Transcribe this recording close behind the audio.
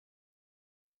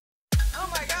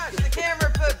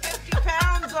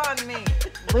to me.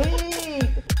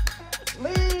 Lead.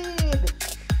 Lead.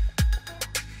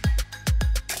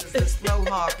 This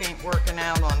mohawk ain't working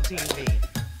out on TV.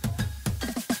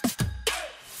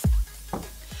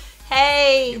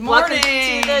 Hey, Good welcome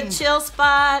morning. to the Chill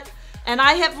Spot. And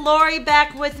I have Lori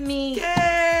back with me.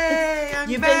 Yay, I'm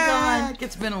You've back. been gone.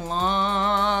 It's been a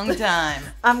long time.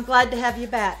 I'm glad to have you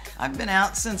back. I've been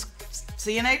out since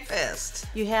CNA Fest.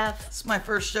 You have? It's my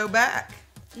first show back.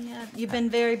 Yeah, you've been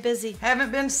very busy.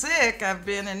 Haven't been sick. I've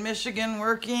been in Michigan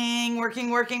working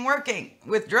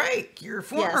with Drake, your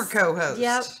former co-host.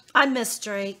 Yep, I miss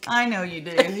Drake. I know you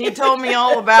do. He told me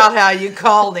all about how you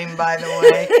called him, by the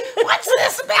way. What's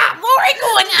this about Lori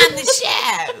going on the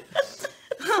show?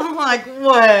 I'm like,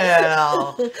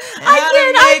 well,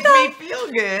 I make me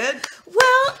feel good.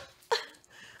 Well,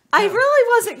 I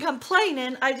really wasn't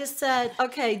complaining. I just said,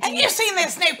 okay. Have you seen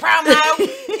this new promo?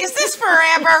 Is this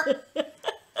forever?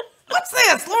 What's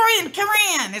this? Lori and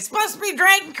Corinne. It's supposed to be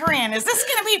Drake and Corinne. Is this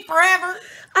going to be forever?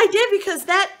 I did because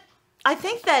I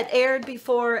think that aired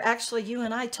before actually you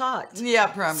and I talked. Yeah,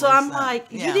 probably. So I'm like,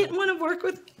 you didn't want to work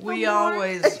with We more?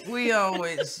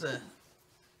 always.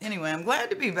 Anyway, I'm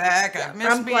glad to be back. I've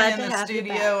missed being in the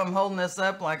studio. I'm holding this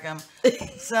up like I'm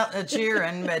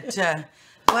cheering, but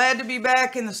glad to be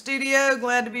back in the studio.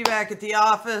 Glad to be back at the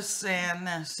office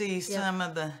and see some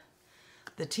of the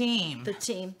team. The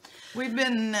team. We've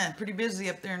been pretty busy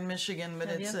up there in Michigan, but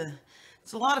it's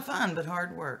a lot of fun, but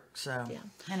hard work. So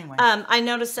anyway, I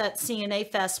noticed at CNA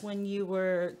Fest when you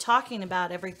were talking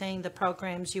about everything, the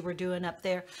programs you were doing up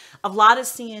there, a lot of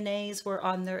CNAs were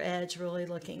on their edge, really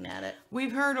looking at it.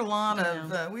 we've heard a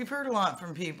lot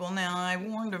from people. Now, I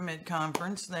warned them at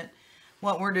conference that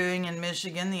what we're doing in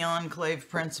Michigan, the enclave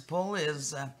principle,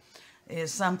 is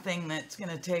something that's going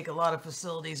to take a lot of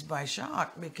facilities by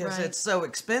shock because it's so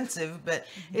expensive. But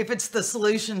if it's the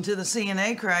solution to the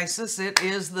CNA crisis, it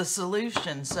is the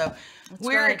solution. So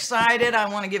we're excited. I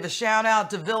want to give a shout out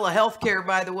to Villa Healthcare,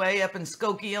 by the way, up in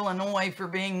Skokie, Illinois, for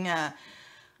being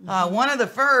one of the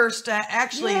first,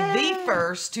 actually the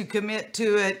first, to commit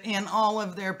to it in all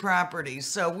of their properties.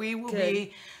 So we will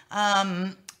be...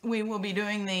 we will be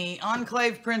doing the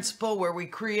enclave principle where we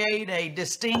create a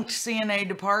distinct CNA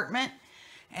department,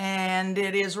 and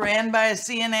it is ran by a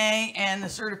CNA and the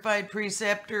certified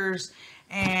preceptors,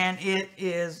 and it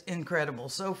is incredible.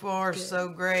 So far, so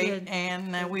great,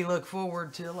 and we look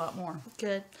forward to a lot more.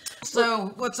 Good.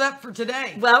 So what's up for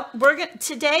today? Well,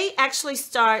 today actually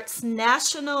starts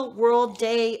National World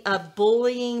Day of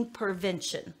Bullying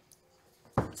Prevention.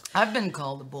 I've been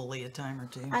called a bully a time or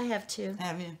two. I have too.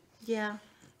 Have you? Yeah.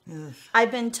 Ugh.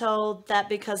 I've been told that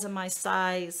because of my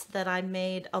size that I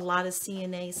made a lot of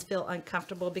CNAs feel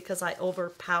uncomfortable because I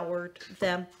overpowered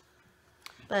them.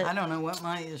 But I don't know what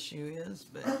my issue is,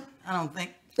 but I don't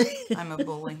think I'm a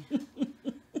bully.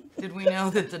 Did we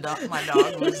know that my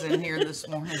dog was in here this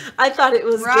morning? I thought it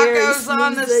was Rocco's Gary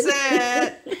on the sneezing.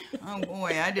 set. Oh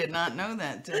boy, I did not know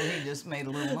that till he just made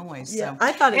a little noise. Yeah, So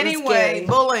I thought it was anyway, Gary.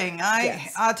 bullying.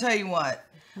 I'll tell you what,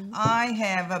 I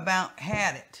have about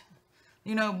had it.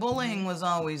 You know, bullying was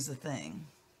always the thing.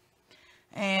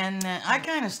 And I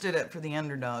kind of stood up for the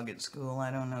underdog at school. I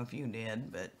don't know if you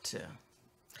did, but...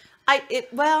 I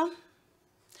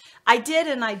did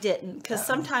and I didn't, because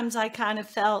sometimes I kind of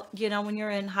felt, you know, when you're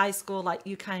in high school, like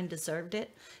you kind of deserved it.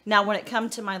 Now, when it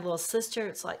comes to my little sister,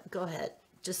 it's like, go ahead,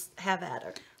 just have at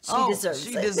her.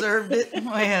 She deserved it.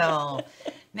 Well,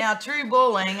 now true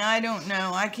bullying, I don't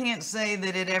know. I can't say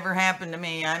that it ever happened to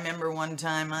me. I remember one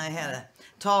time I had a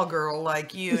tall girl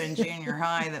like you in junior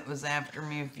high that was after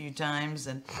me a few times,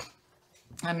 and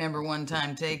I remember one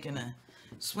time taking a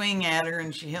swing at her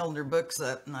and she held her books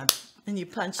up and you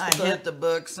punched the I book. hit the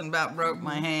books and about broke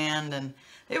my hand, and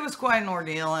it was quite an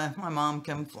ordeal. My mom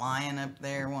come flying up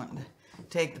there wanting to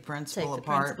take the principal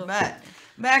apart. But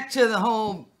back to the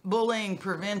whole bullying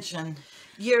prevention.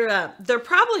 They're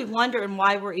probably wondering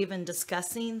why we're even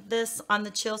discussing this on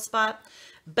the Chill Spot,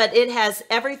 but it has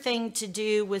everything to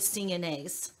do with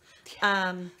CNAs.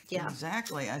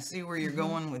 Exactly. I see where you're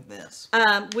going with this.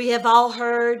 We have all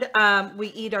heard we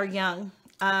eat our young.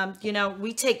 You know,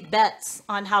 we take bets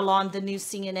on how long the new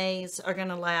CNAs are going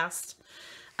to last.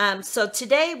 So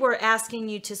today we're asking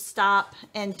you to stop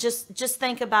and just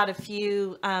think about a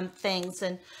few things.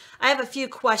 And I have a few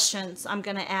questions I'm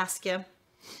going to ask you.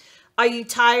 Are you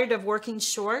tired of working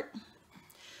short?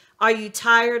 Are you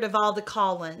tired of all the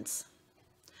call-ins?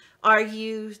 Are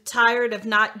you tired of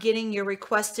not getting your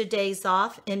requested days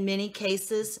off, in many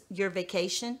cases, your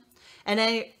vacation?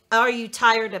 And are you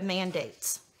tired of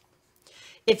mandates?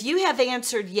 If you have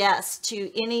answered yes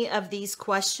to any of these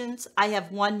questions, I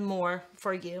have one more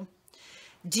for you.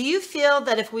 Do you feel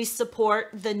that if we support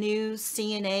the new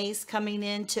CNAs coming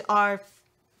into our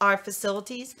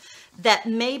facilities, that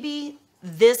maybe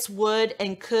this would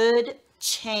and could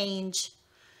change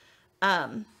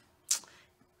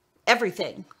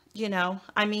everything? You know,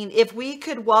 I mean, if we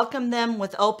could welcome them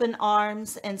with open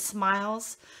arms and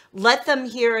smiles, let them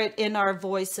hear it in our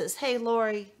voices. Hey,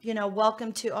 Lori, you know,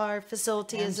 welcome to our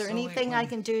facility. Is there anything I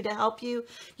can do to help you?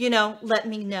 You know, let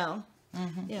me know.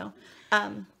 You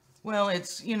know, well,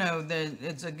 it's, you know,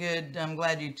 it's a good, I'm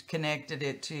glad you connected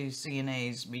it to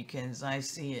CNAs, because I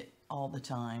see it all the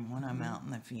time when I'm out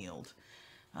in the field.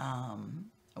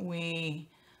 We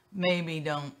maybe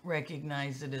don't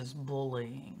recognize it as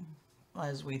bullying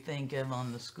as we think of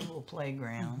on the school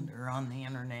playground or on the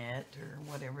internet or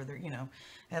whatever. You know,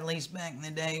 at least back in the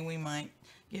day, we might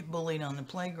get bullied on the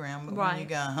playground, but when you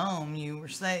got home, you were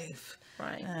safe.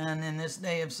 Right. And in this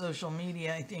day of social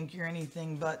media, I think you're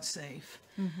anything but safe.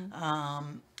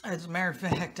 As a matter of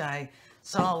fact, I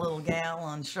saw a little gal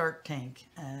on Shark Tank,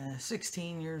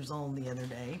 16 years old the other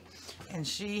day, and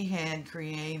she had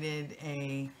created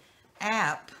a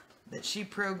app that she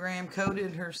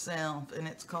coded herself, and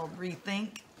it's called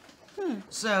Rethink.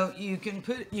 So you can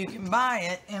buy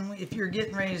it, and if you're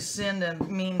getting ready to send a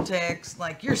mean text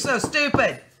like "you're so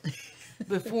stupid,"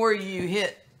 before you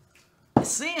hit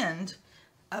send,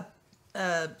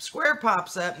 a square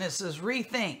pops up and it says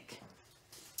 "Rethink."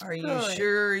 Are you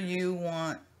sure you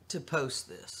want to post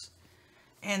this?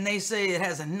 And they say it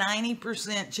has a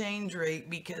 90% change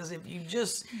rate, because if you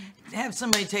just have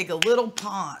somebody take a little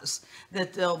pause,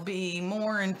 that they'll be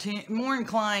more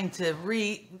inclined to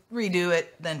redo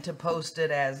it than to post it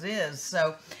as is.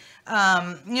 So,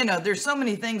 you know, there's so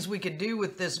many things we could do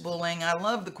with this bullying. I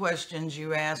love the questions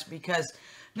you asked, because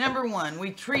number one, we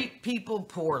treat people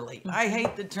poorly. I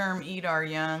hate the term "eat our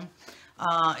young."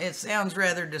 It sounds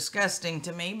rather disgusting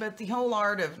to me, but the whole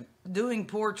art of doing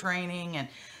poor training and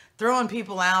throwing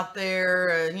people out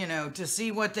there, you know, to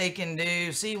see what they can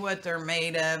do, see what they're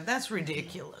made of, that's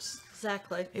ridiculous.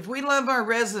 Exactly. If we love our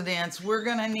residents, we're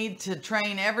going to need to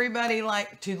train everybody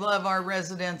to love our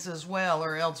residents as well,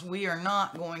 or else we are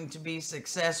not going to be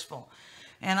successful.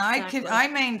 And I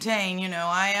maintain, you know,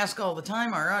 I ask all the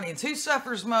time our audience, who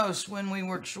suffers most when we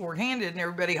work shorthanded? And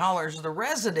everybody hollers the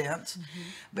residents,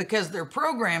 because they're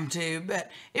programmed to.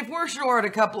 But if we're short a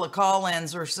couple of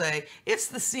call-ins or say, it's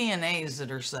the CNAs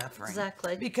that are suffering.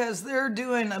 Exactly. Because they're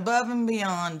doing above and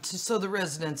beyond so the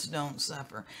residents don't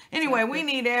suffer. Anyway, we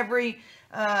need every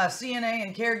CNA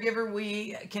and caregiver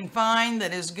we can find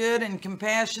that is good and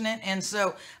compassionate. And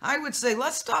so I would say,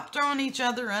 let's stop throwing each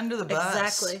other under the bus.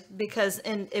 Exactly. Because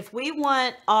if we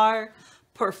want our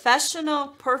professional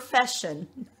profession,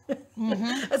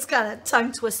 it's kind of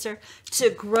tongue twister, to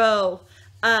grow,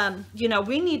 you know,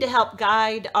 we need to help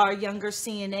guide our younger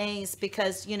CNAs,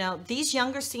 because, you know, these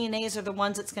younger CNAs are the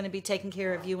ones that's going to be taking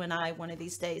care of you and I one of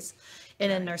these days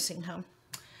in a nursing home.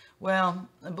 Well,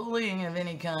 bullying of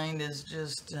any kind is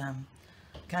just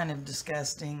kind of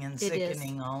disgusting and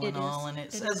sickening all in all. And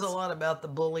it says a lot about the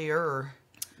bullier.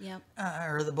 Yep.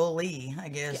 Or the bully, I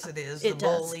guess it is. The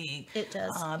bully. It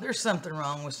does. There's something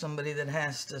wrong with somebody that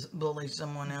has to bully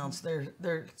someone else.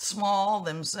 They're small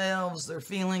themselves. They're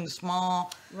feeling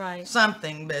small. Right.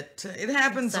 Something, but it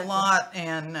happens a lot,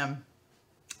 and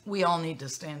we all need to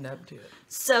stand up to it.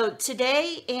 So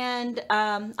today, and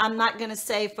I'm not going to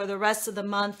say for the rest of the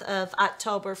month of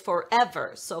October,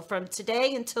 forever. So from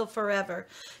today until forever,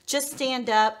 just stand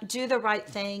up, do the right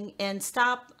thing, and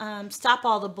stop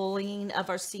all the bullying of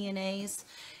our CNAs.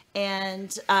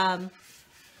 And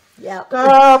yeah,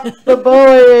 stop the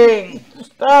bullying!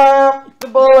 Stop the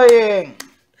bullying!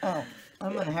 Oh.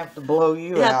 I'm going to have to blow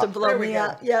you out. You have to blow me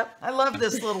out. Yep. I love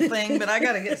this little thing, but I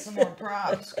got to get some more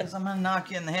props, because I'm going to knock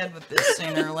you in the head with this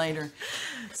sooner or later.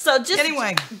 So just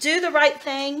do the right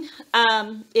thing.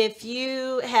 If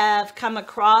you have come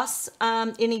across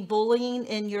any bullying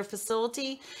in your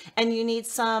facility and you need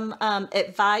some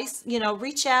advice, you know,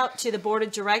 reach out to the board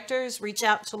of directors, reach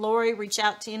out to Lori, reach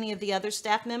out to any of the other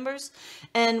staff members,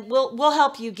 and we'll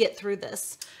help you get through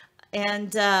this.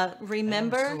 And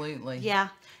remember, absolutely. Yeah.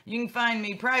 You can find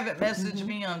me, private message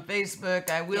me on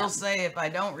Facebook. I will say, if I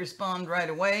don't respond right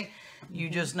away, you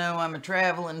just know I'm a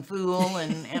traveling fool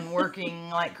and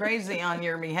working like crazy on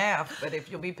your behalf. But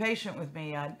if you'll be patient with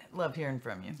me, I'd love hearing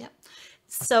from you. Yep.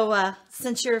 So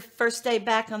since your first day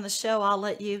back on the show, I'll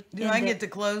let you. Do I get to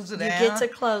close it out? You get to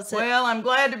close it. Well, I'm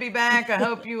glad to be back. I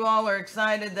hope you all are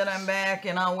excited that I'm back,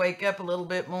 and I'll wake up a little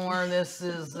bit more. This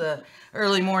is the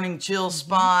early morning chill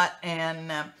spot,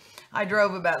 and I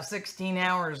drove about 16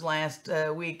 hours last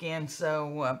weekend,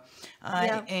 so I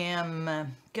Yep.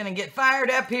 am going to get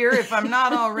fired up here if I'm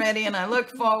not already, and I look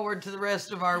forward to the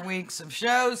rest of our weeks of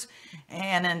shows.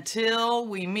 And until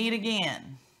we meet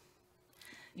again,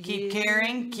 keep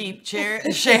caring, keep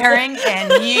sharing,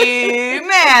 and you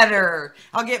matter.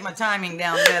 I'll get my timing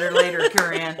down better later,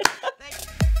 Corinne.